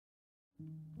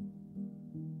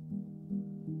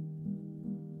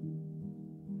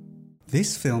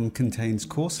This film contains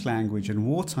coarse language and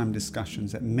wartime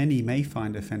discussions that many may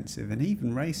find offensive and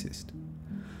even racist.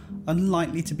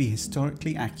 Unlikely to be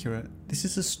historically accurate, this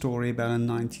is a story about a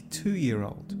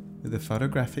 92-year-old with a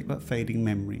photographic but fading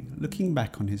memory looking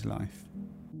back on his life.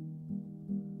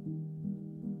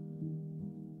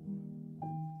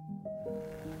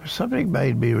 Something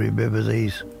made me remember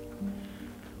these,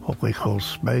 what we call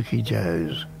Smoky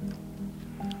Joes.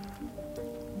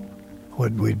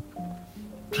 When we'd,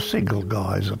 single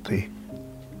guys at the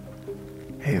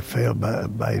airfield,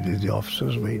 maybe the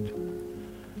officers, we'd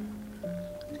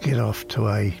get off to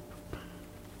a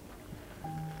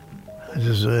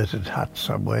deserted hut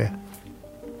somewhere,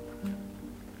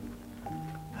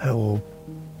 and we'll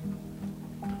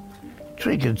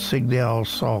drink and sing the old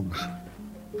songs.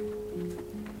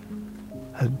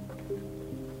 And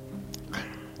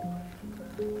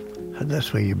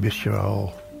that's where you miss your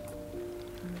old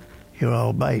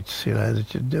mates, you know,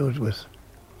 that you do it with.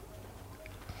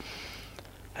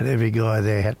 And every guy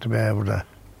there had to be able to,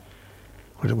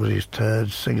 when it was his turn,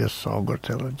 sing a song or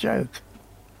tell a joke.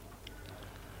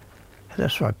 And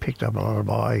that's where I picked up a lot of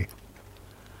my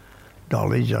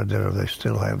knowledge. I don't know if they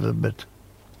still have them, but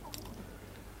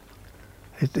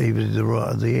even in the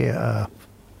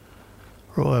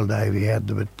Royal Navy had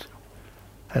them, but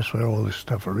that's where all this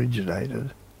stuff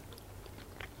originated.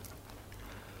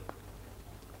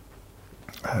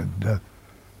 And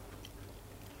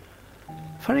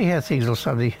funny how things will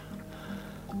suddenly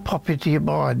pop into your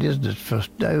mind, isn't it? First,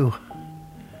 no.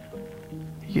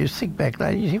 You think back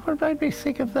later, you think, what made me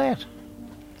think of that?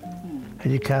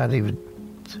 And you can't even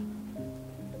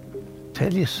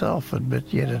tell yourself,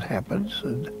 but yet it happens.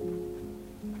 And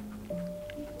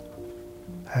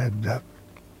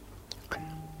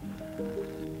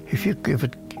if it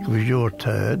was your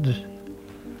turn,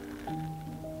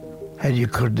 and you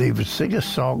couldn't even sing a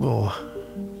song or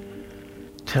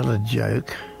tell a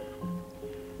joke,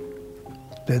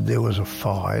 then there was a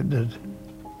fine, and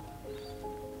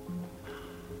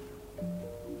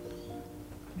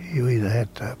you either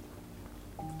had to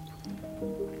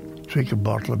drink a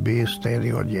bottle of beer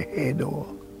standing on your head or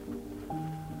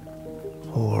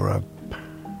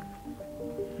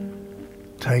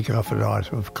take off an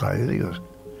item of clothing or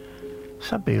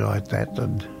something like that,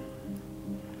 and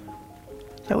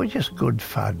they were just good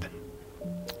fun.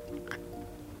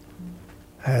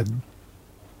 And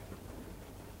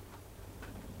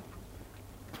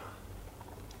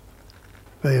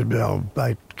me and my old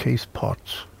mate Keith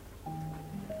Potts.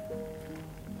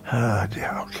 Ah,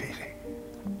 dear old Keithy.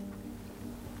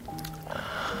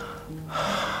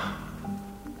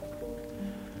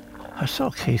 I saw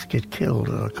Keith get killed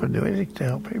and I couldn't do anything to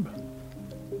help him.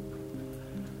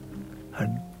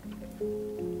 And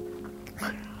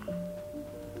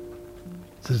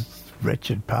the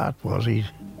wretched part was he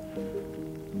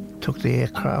took the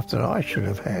aircraft that I should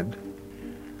have had.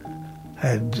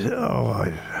 And,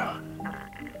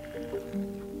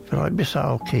 but I miss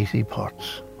old Keithy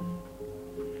Potts.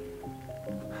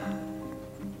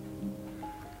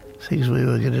 Things we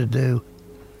were going to do,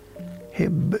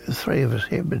 him, three of us,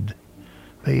 him and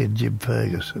me and Jim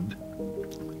Ferguson.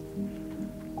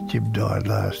 Jim died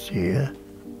last year.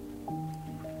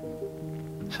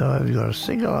 So I've got a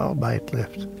single old mate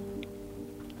left.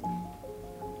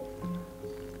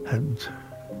 And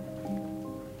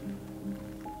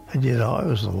yet I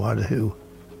was the one who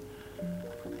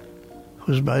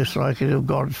was most likely to have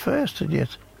gone first, and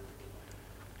yet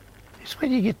it's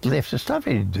when you get left, it's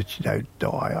nothing that you don't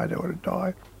die. I don't want to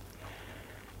die.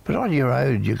 But on your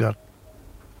own, you got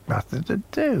nothing to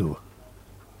do.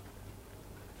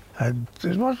 And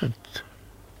it wasn't.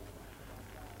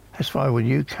 That's why when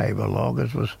you came along,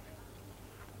 it was.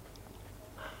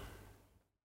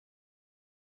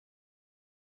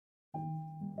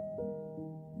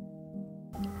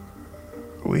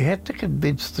 We had to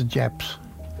convince the Japs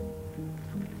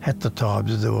at the time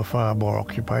that there were far more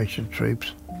occupation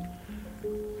troops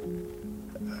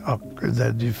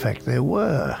than in fact there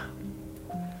were.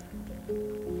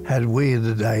 And we in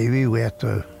the Navy, we had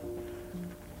to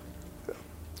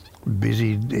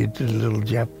busy into the little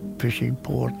Jap fishing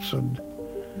ports, and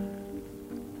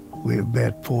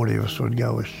about 40 of us would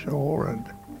go ashore and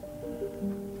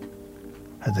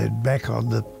then back on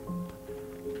the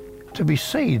to be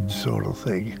seen sort of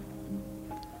thing.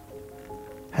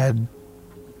 And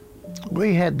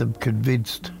we had them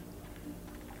convinced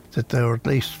that there were at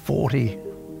least 40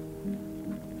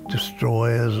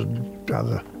 destroyers and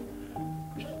other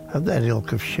of that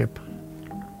ilk of ship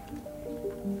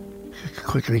could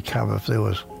quickly come if there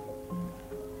was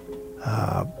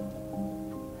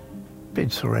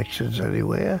insurrections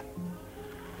anywhere.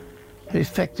 And in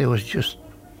fact, there was just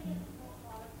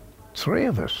three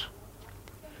of us.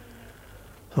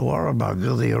 The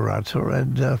Warramunga, the Arunta,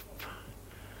 and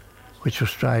which were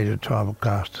Australian Tribal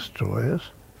class destroyers,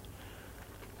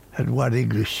 and one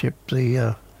English ship,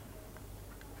 the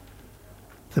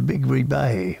Bigby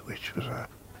Bay, which was a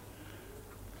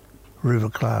river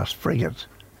class frigate,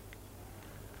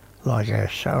 like our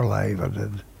Shoalhaven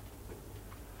and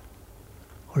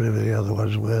whatever the other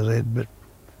ones were then, but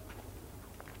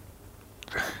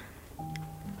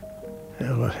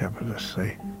what happened to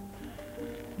see.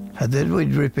 And then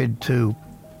we'd rip into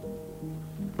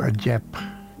a Jap,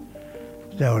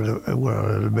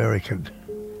 an American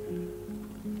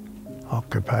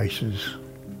occupations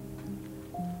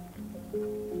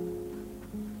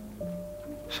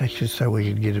section so we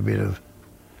could get a bit of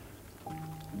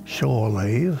shore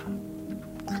leave.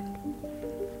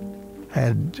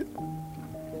 And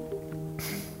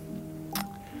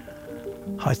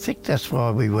I think that's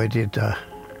why we went into,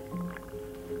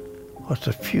 what's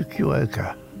it,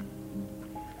 Fukuoka.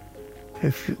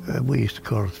 We used to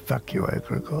call it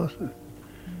Fukuoka, of course.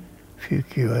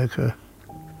 Fukuoka,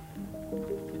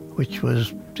 which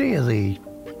was near the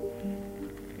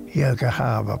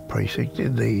Yokohama precinct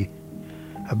in the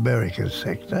American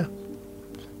sector.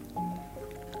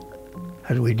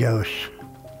 And we go,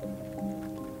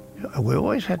 we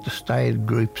always had to stay in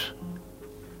groups,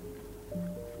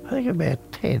 I think about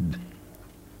 10.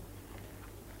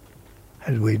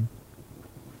 And we'd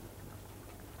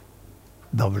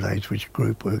nominate which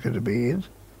group we were going to be in.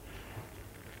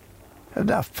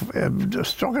 A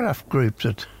strong enough group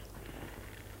that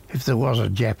if there was a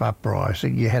Jap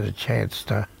uprising, you had a chance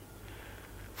to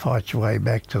fight your way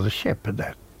back to the ship and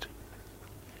that.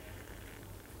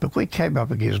 But we came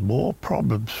up against more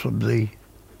problems from the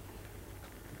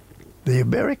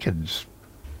Americans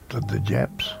than the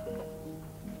Japs.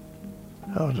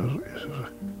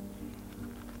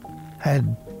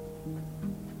 And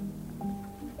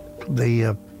many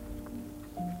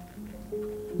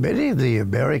of the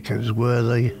Americans were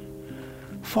the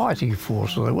fighting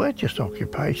forces. They weren't just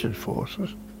occupation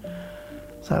forces.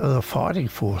 They were the fighting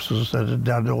forces that had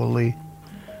done all the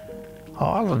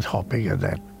island hopping and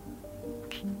that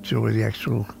during the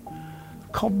actual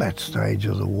combat stage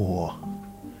of the war.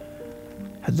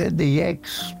 And then the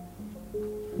Yanks,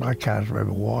 I can't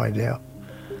remember why now,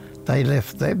 they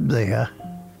left them there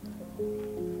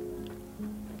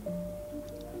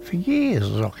for years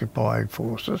as occupying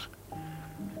forces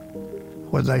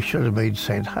when they should have been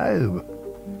sent home.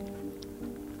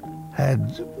 And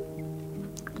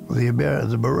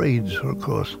the Marines were, of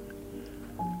course,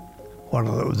 one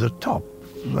of the top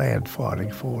land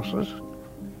fighting forces.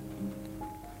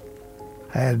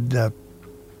 And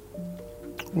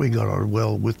we got on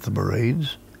well with the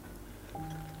Marines.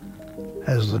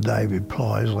 As the name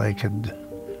implies, they can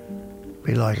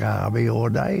be like Army or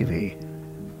Navy.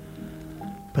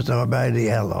 But they were mainly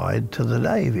allied to the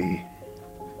Navy.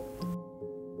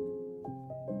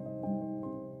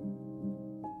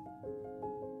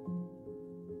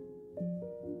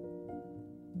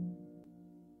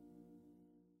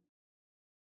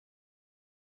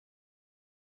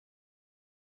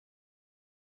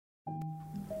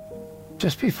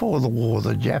 Just before the war,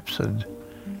 the Japs had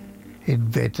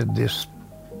invented this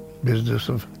business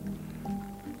of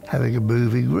having a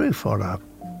moving roof on a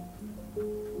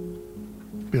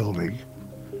building.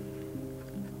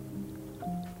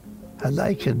 And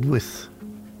they could, with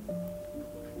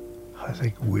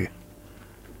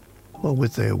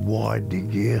their widening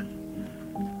gear,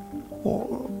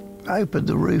 or open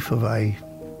the roof of a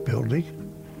building.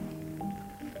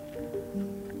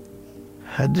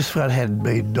 And this one hadn't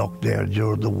been knocked down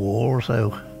during the war,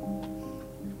 so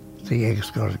the Yanks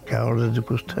got it going and it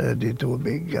was turned into a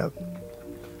big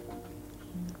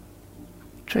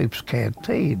troops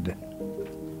canteen.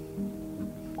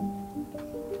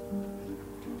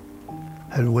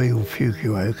 And we in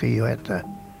Fukuoka, you had to,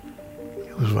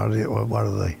 it was one of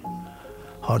the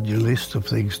on your list of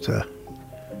things to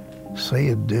see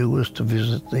and do was to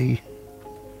visit they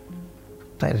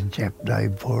had a Jap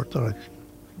name for it.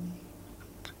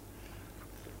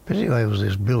 But anyway, it was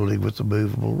this building with the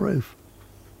movable roof.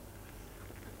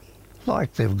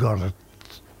 Like they've got at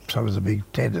some of the big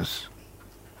tennis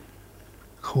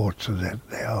courts and that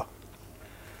now.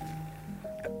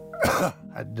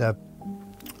 And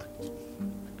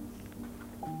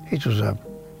it was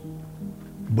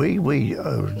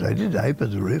they didn't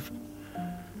open the roof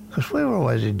because we were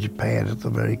always in Japan at the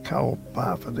very cold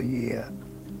part of the year,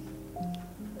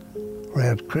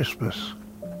 around Christmas.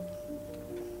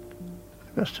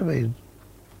 It must have been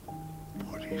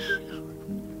 46.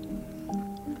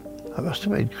 It must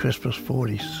have been Christmas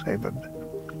 47.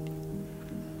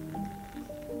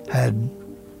 And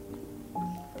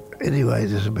anyway,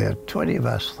 there's about 20 of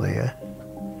us there,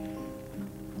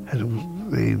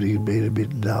 and the evening had been a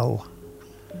bit dull.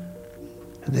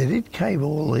 And then in came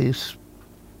all these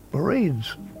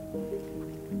Marines,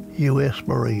 US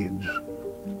Marines.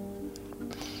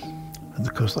 And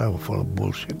because they were full of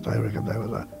bullshit, they reckoned they were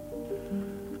the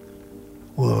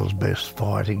world's best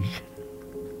fighting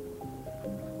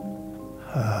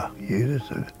unit.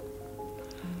 And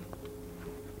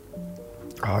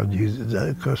I knew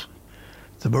that because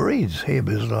the Marines hymn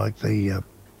is like the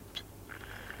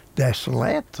national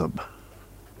anthem.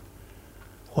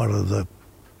 One of the,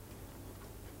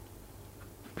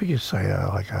 you could say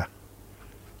like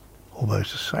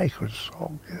almost a sacred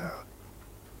song, you know.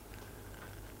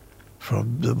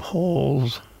 From the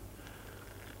halls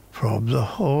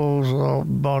of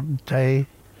Monte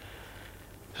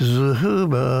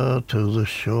Zuhuma to the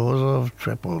shores of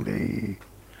Tripoli,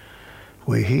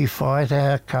 where he fight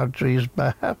our country's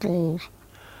battles,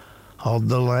 on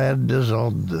the land as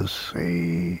on the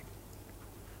sea.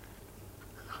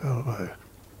 So,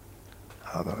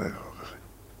 I don't know.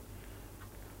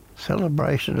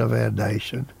 Celebration of our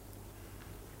nation.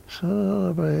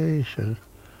 Celebration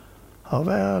of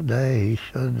our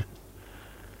nation.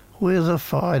 We're the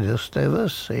finest ever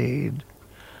seen.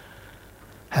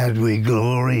 And we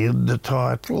glory in the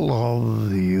title of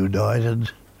the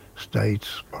United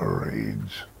States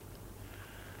Marines.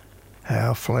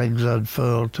 Our flags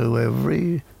unfurl to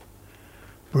every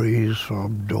breeze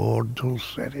from dawn till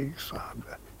setting sun.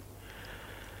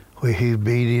 We've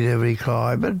been in every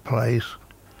clime and place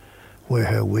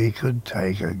where we could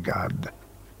take a gun.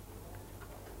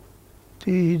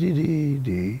 Dee dee dee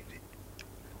dee.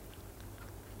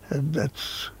 And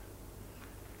that's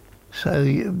so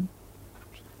you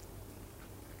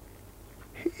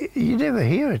never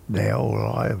hear it now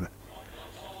live.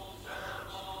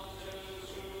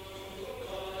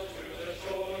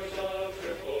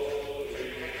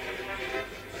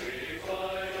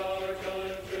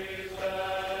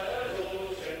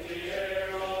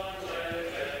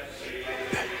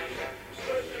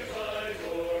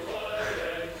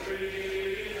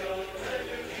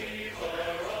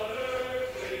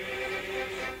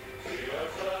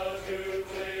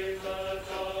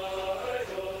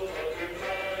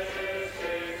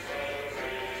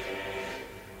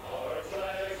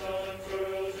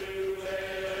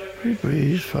 We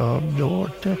breeze from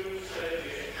north to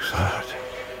south.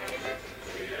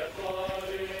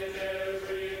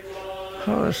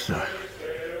 Oh, it's not.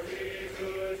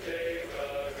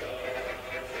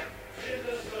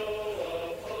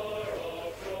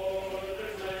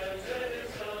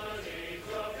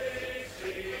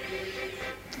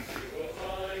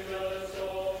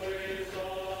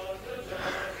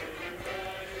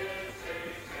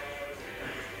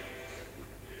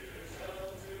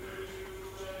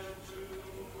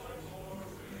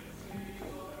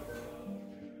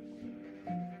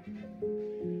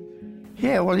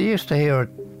 Yeah, well, you used to hear it.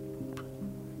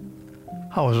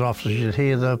 I was often, you'd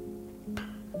hear the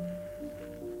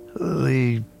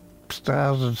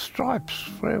Stars and Stripes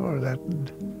forever. That.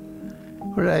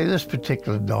 But this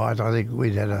particular night, I think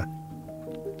we'd had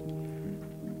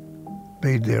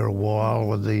been there a while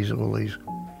when all these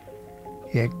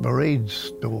Yank Marines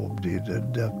stormed in,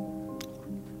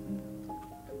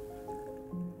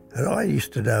 and I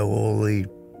used to know all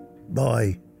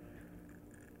my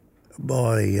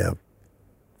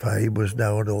fame was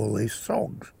knowing all these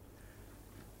songs.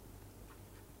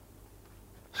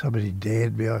 Somebody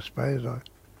dared me, I suppose. I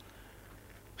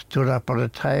stood up on a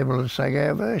table and sang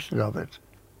our version of it.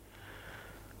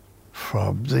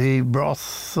 From the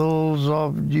brothels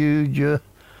of New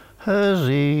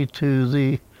Jersey to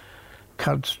the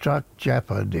cunt-struck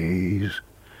Japanese,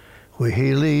 where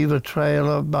he leave a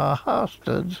trail of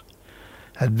bastards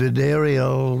and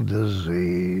venereal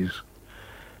disease.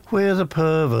 We're the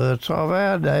perverts of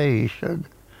our nation,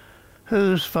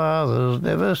 whose fathers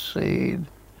never seen.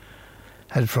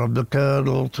 And from the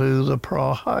colonel to the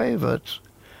privates,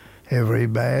 every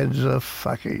man's a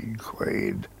fucking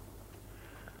queen.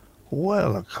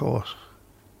 Well, of course,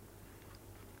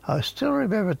 I still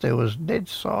remember there was dead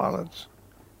silence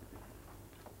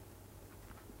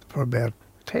for about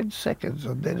 10 seconds,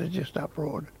 and then it just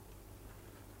uproared.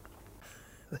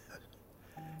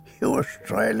 You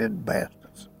Australian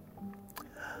bastards.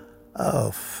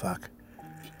 Oh, fuck.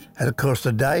 And of course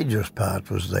the dangerous part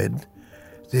was then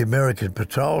the American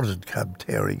patrols had come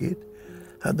tearing in,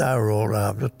 and they were all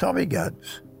armed with Tommy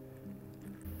guns.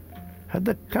 And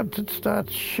the cunts would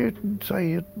start shooting,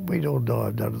 so we'd all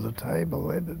dived under the table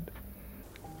then.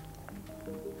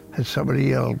 And somebody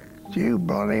yelled, "You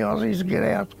bloody Aussies, get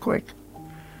out quick."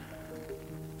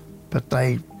 But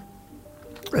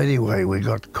anyway, we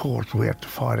got caught. We had to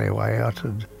find our way out.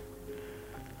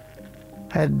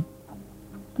 And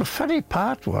the funny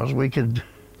part was we could...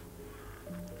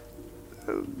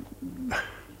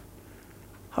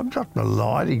 I'm not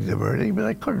maligning them or anything, but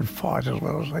they couldn't fight as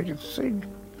well as they could sing.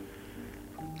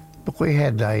 But we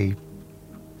had a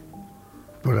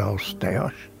good old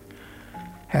stoush.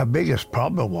 Our biggest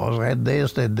problem was, and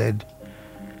there's then the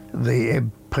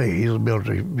MPs,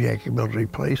 the Yankee military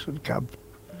police would come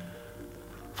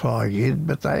flying in,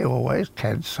 but they always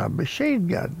had some machine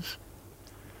guns,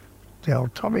 the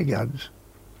old Tommy guns.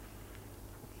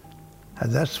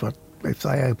 And that's what, if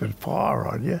they opened fire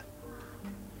on you,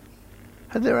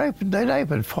 and they'd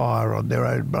open fire on their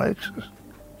own blokes.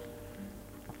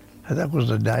 And that was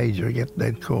the danger of getting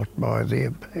them caught by the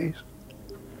MPs.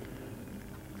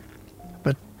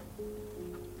 But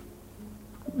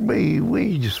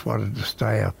we just wanted to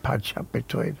stay a punch up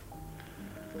between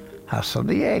us and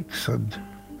the Yanks, and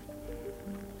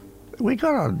we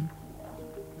got on,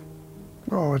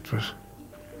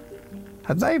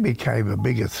 and they became a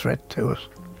bigger threat to us.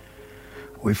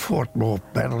 We fought more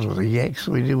battles with the Yanks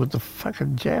than we did with the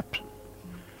fucking Japs.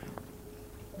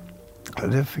 I'll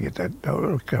never forget that.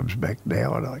 It comes back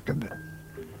now, and I can...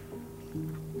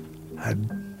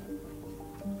 And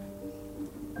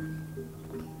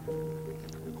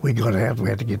we got out, we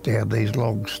had to get down these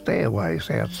long stairways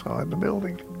outside the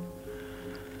building.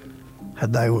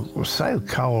 And they were so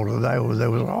cold, and there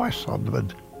was ice on them,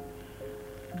 and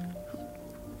a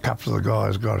couple of the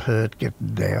guys got hurt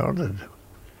getting down, and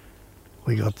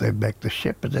we got them back to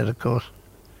ship, and then, of course,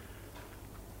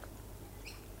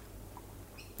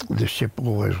 the ship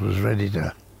always was ready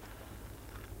to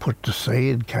put to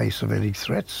sea in case of any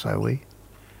threats, so we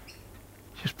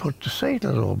just put to sea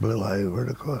till it all blew over, and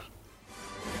of course.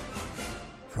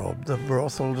 From the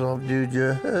brothels of New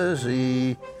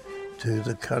Jersey to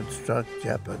the construct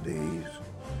Japanese,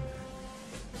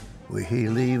 we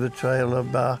leave a trail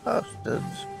of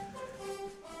bastards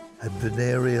and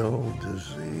venereal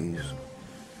disease.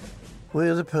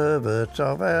 We're the perverts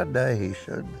of our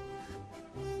nation,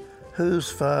 whose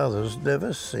fathers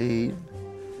never seen,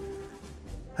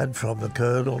 and from the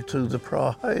colonel to the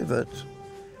private,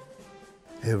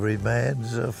 every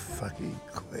man's a fucking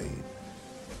queen.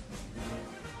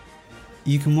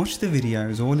 You can watch the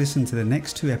videos or listen to the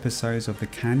next 2 episodes of the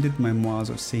Candid Memoirs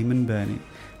of Seaman Burney,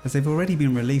 as they've already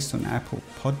been released on Apple,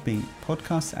 Podbean,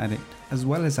 Podcast Addict, as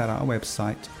well as at our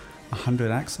website,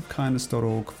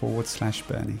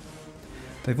 100actsofkindness.org/Burney.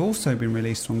 They've also been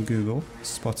released on Google,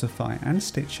 Spotify and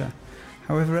Stitcher.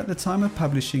 However, at the time of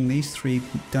publishing, these 3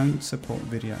 don't support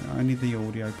video, only the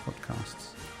audio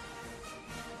podcasts.